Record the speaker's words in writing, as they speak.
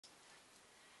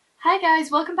Hi guys,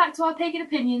 welcome back to Our Pagan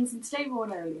Opinions, and today we're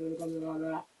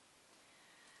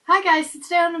Hi guys, so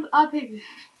today on Our Pagan...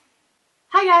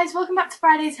 Hi guys, welcome back to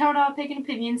Friday's here on Our Pagan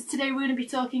Opinions. Today we're going to be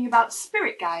talking about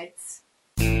spirit guides.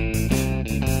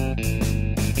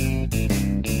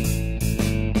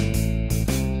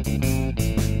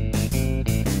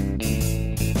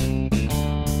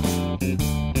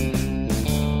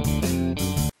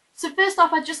 So first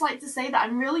off, I'd just like to say that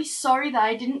I'm really sorry that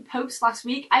I didn't post last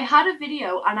week. I had a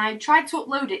video and I tried to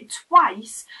upload it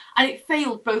twice and it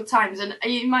failed both times, and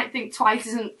you might think twice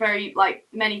isn't very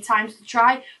many times to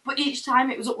try, but each time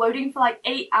it was uploading for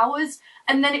 8 hours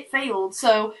and then it failed,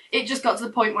 so it just got to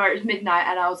the point where it was midnight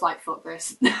and I was like, fuck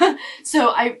this.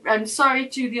 So I'm sorry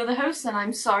to the other hosts, and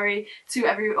I'm sorry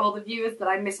to all the viewers that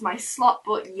I missed my slot,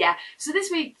 but yeah. So this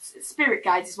week's spirit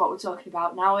guides is what we're talking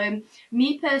about. Now,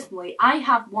 me personally, I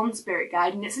have one spirit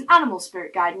guide and it's an animal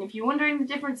spirit guide, and if you're wondering the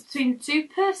difference between the two,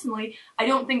 personally, I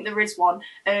don't think there is one.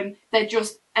 They're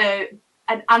just, an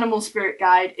animal spirit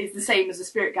guide is the same as a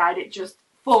spirit guide, it just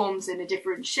forms in a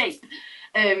different shape.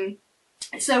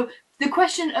 So the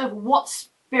question of what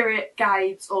spirit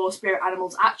guides or spirit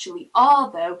animals actually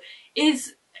are, though,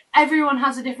 is everyone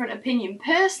has a different opinion.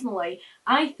 Personally,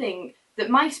 I think that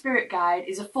my spirit guide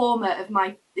is a part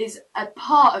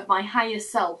of my higher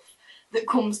self that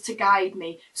comes to guide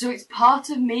me. So it's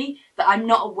part of me that I'm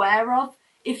not aware of,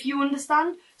 if you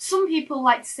understand. Some people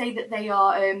like to say that they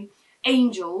are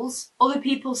angels. Other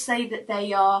people say that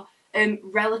they are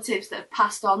relatives that have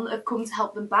passed on, that have come to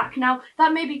help them back. Now,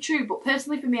 that may be true, but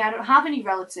personally for me, I don't have any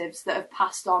relatives that have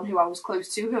passed on who I was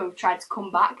close to, who have tried to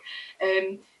come back.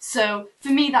 So for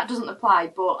me, that doesn't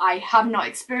apply, but I have not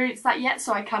experienced that yet,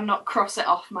 so I cannot cross it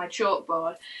off my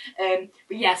chalkboard.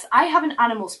 But yes, I have an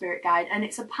animal spirit guide, and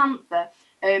it's a panther.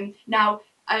 Now,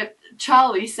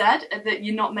 Charlie said that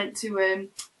you're not meant to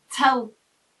tell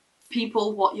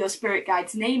people what your spirit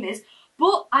guide's name is,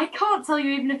 but I can't tell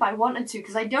you even if I wanted to,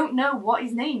 because I don't know what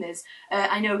his name is.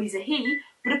 I know he's a he,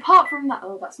 but apart from that...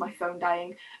 Oh, that's my phone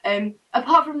dying.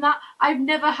 Apart from that, I've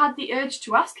never had the urge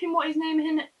to ask him what his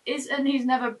name is, and he's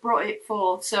never brought it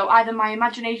forth. So either my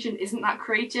imagination isn't that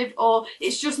creative, or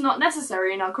it's just not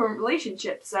necessary in our current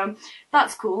relationship. So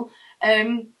that's cool.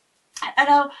 I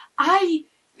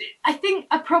think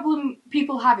a problem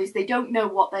people have is they don't know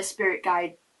what their spirit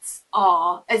guide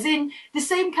are, as in the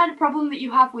same kind of problem that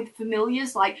you have with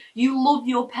familiars. Like, you love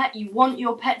your pet, you want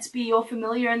your pet to be your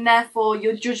familiar, and therefore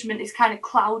your judgment is kind of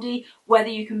cloudy whether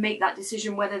you can make that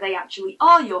decision whether they actually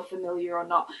are your familiar or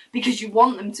not, because you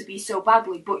want them to be so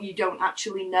badly but you don't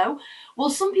actually know.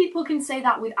 Well, some people can say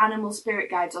that with animal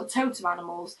spirit guides or totem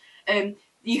animals.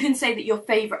 You can say that your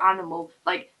favourite animal,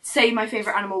 like say my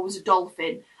favourite animal was a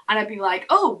dolphin, and I'd be like,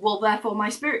 oh, well, therefore my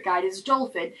spirit guide is a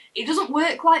dolphin. It doesn't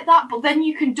work like that, but then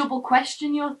you can double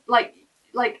question your,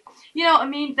 you know what I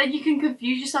mean? Then you can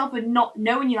confuse yourself and not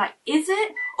know, and you're like, is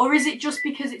it? Or is it just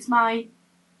because it's my...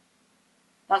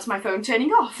 That's my phone turning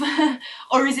off.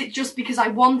 Or is it just because I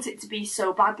want it to be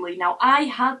so badly? Now, I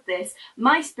had this.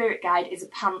 My spirit guide is a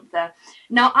panther.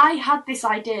 Now, I had this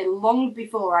idea long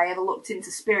before I ever looked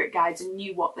into spirit guides and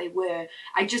knew what they were.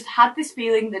 I just had this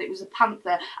feeling that it was a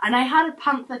panther. And I had a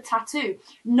panther tattoo,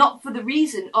 not for the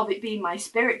reason of it being my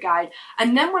spirit guide.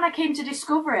 And then when I came to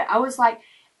discover it, I was like,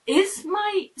 is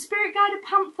my spirit guide a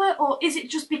panther? Or is it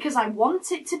just because I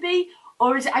want it to be?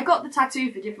 Or is it, I got the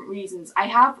tattoo for different reasons. I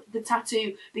have the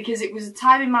tattoo because it was a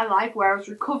time in my life where I was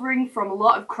recovering from a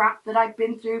lot of crap that I'd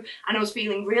been through, and I was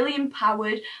feeling really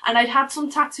empowered, and I'd had some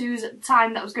tattoos at the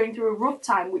time that I was going through a rough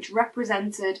time which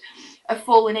represented a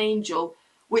fallen angel,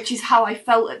 which is how I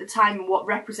felt at the time and what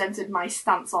represented my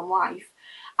stance on life.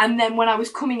 And then when I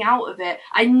was coming out of it,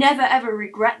 I never ever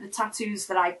regret the tattoos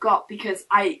that I got, because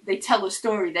they tell a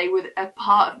story. They were a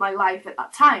part of my life at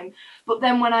that time. But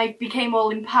then when I became all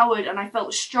empowered and I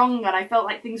felt strong and I felt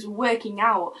like things were working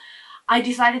out, I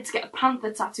decided to get a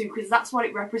panther tattoo because that's what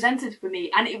it represented for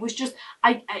me. And it was just,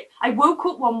 I woke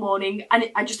up one morning and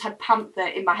I just had panther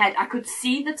in my head. I could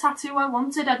see the tattoo I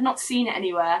wanted. I'd not seen it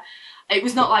anywhere. It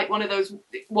was not like one of those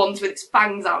ones with its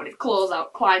fangs out and its claws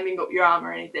out climbing up your arm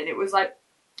or anything. It was like,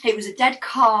 it was a dead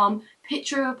calm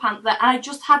picture of a panther, and I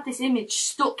just had this image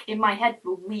stuck in my head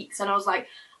for weeks, and I was like,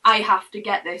 I have to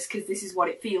get this because this is what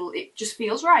it just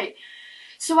feels right.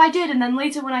 So I did, and then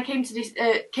later when I came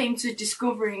to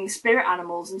discovering spirit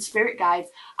animals and spirit guides,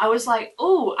 I was like,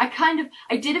 oh,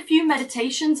 I did a few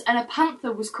meditations and a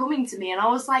panther was coming to me, and I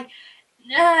was like,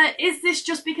 is this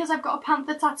just because I've got a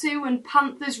panther tattoo and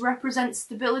panthers represent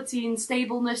stability and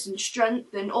stableness and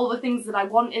strength and all the things that I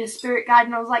want in a spirit guide?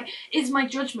 And I was like, is my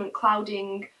judgment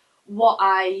clouding what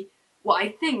I what I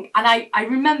think. And I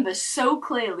remember so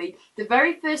clearly the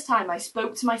very first time I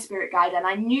spoke to my spirit guide, and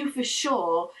I knew for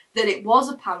sure that it was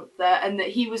a panther and that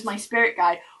he was my spirit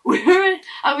guide.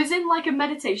 I was in like a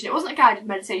meditation. It wasn't a guided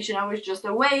meditation. I was just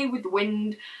away with the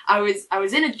wind. I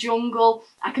was in a jungle.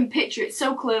 I can picture it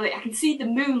so clearly. I can see the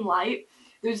moonlight.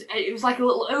 It was like a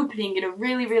little opening in a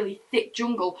really, really thick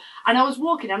jungle. And I was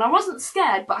walking and I wasn't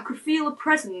scared, but I could feel a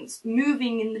presence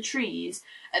moving in the trees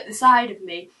at the side of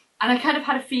me. And I kind of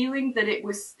had a feeling that it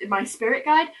was my spirit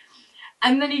guide.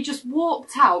 And then he just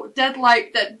walked out, dead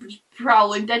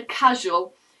prowling, dead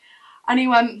casual. And he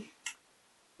went,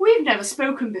 "We've never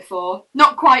spoken before."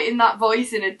 Not quite in that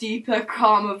voice, in a deeper,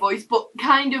 calmer voice, but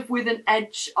kind of with an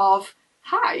edge of,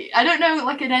 hi. I don't know,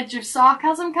 like an edge of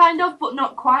sarcasm kind of, but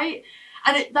not quite.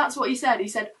 And that's what he said. He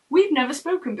said, "We've never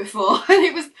spoken before."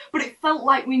 And but it felt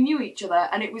like we knew each other,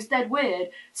 and it was dead weird.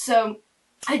 So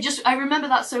I remember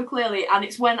that so clearly, and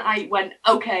it's when I went,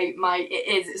 okay,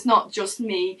 it's not just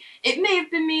me. It may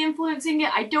have been me influencing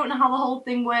it. I don't know how the whole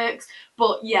thing works,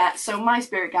 but yeah, so my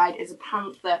spirit guide is a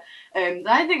panther.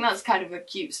 I think that's kind of a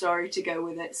cute story to go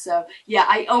with it. So yeah,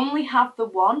 I only have the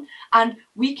one, and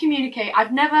we communicate.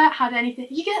 I've never had anything.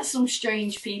 You get some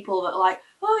strange people that are like,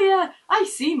 "Oh yeah, I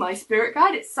see my spirit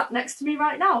guide. It's sat next to me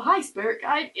right now. Hi, spirit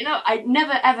guide." You know, I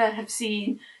never ever have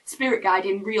seen spirit guide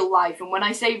in real life. And when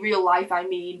I say real life, I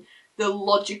mean the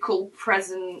logical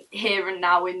present here and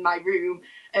now in my room,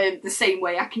 the same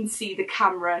way I can see the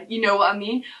camera, you know what I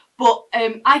mean? But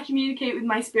I communicate with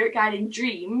my spirit guide in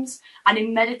dreams and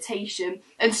in meditation.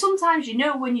 And sometimes, you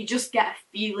know, when you just get a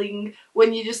feeling,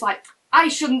 when you're just like, I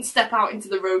shouldn't step out into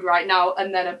the road right now,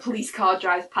 and then a police car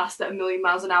drives past at 1,000,000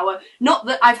 miles an hour. Not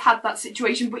that I've had that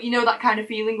situation, but you know that kind of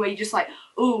feeling where you're just like,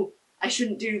 oh, I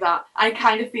shouldn't do that. I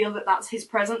kind of feel that that's his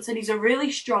presence, and he's a really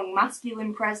strong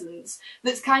masculine presence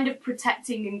that's kind of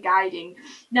protecting and guiding.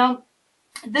 Now,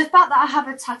 the fact that I have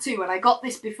a tattoo, and I got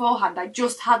this beforehand, I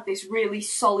just had this really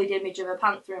solid image of a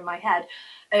panther in my head.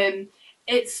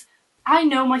 I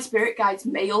know my spirit guide's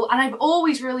male, and I've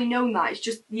always really known that. It's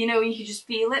just, you know, you can just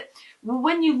feel it. Well,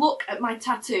 when you look at my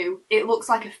tattoo, it looks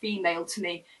like a female to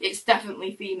me. It's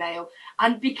definitely female.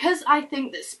 And because I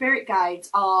think that spirit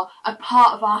guides are a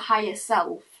part of our higher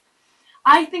self,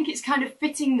 I think it's kind of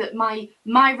fitting that my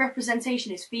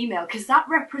representation is female, because that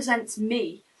represents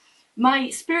me. My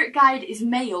spirit guide is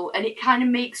male, and it kind of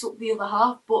makes up the other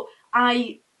half, but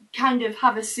I kind of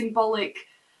have a symbolic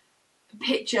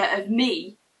picture of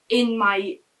me in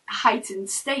my heightened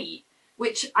state,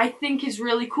 which I think is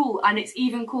really cool. And it's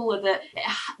even cooler that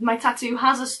my tattoo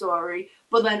has a story,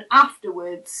 but then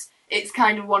afterwards it's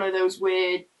kind of one of those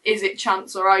weird, is it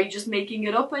chance or are you just making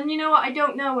it up? And you know what, I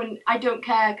don't know, and I don't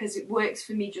care because it works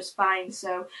for me just fine.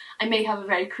 So I may have a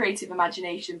very creative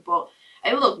imagination, but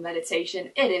I love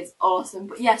meditation. It is awesome.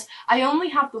 But yes, I only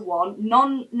have the one.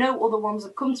 No other ones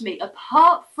have come to me,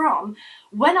 apart from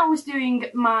when I was doing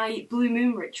my blue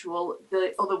moon ritual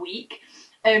the other week.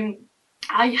 I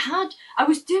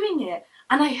was doing it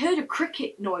and I heard a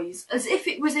cricket noise, as if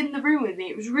it was in the room with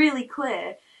me. It was really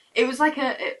clear. It was like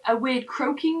a weird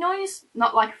croaking noise,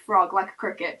 not like a frog, like a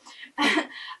cricket.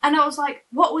 And I was like,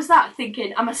 what was that?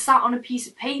 Thinking, am I sat on a piece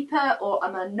of paper, or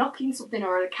am I knocking something,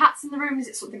 or are the cats in the room? Is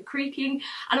it something creaking?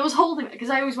 And I was holding it, because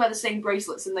I always wear the same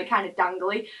bracelets and they're kind of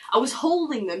dangly. I was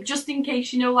holding them just in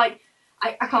case, you know, like,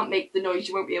 I can't make the noise,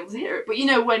 you won't be able to hear it, but you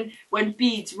know when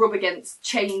beads rub against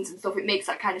chains and stuff, it makes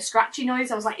that kind of scratchy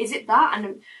noise. I was like, is it that?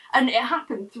 And it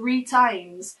happened 3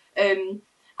 times.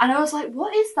 And I was like,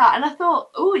 what is that? And I thought,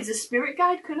 oh, is a spirit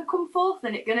guide going to come forth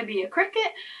and it's going to be a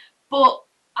cricket? But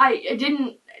I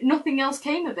didn't, nothing else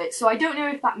came of it. So I don't know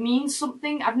if that means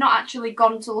something. I've not actually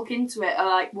gone to look into it,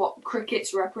 like what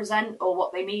crickets represent or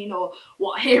what they mean, or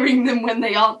what hearing them when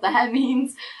they aren't there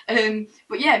means.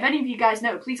 But yeah, if any of you guys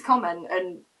know, please comment,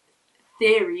 and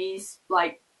theories,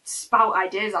 like, spout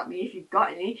ideas at me if you've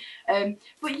got any.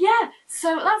 But yeah,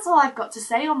 so that's all I've got to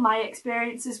say on my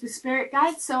experiences with spirit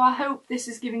guides. So I hope this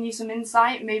has given you some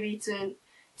insight, maybe to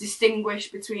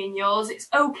distinguish between yours. It's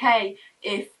okay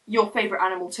if your favourite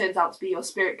animal turns out to be your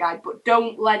spirit guide, but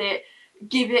don't let it,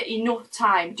 give it enough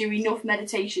time, do enough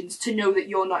meditations to know that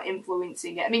you're not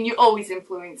influencing it. I mean, you're always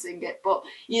influencing it, but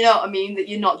you know what I mean, that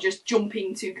you're not just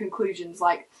jumping to conclusions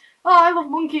like, oh, I love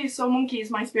monkeys, so monkey is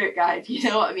my spirit guide, you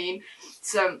know what I mean?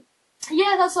 So,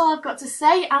 yeah, that's all I've got to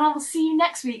say, and I will see you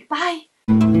next week. Bye!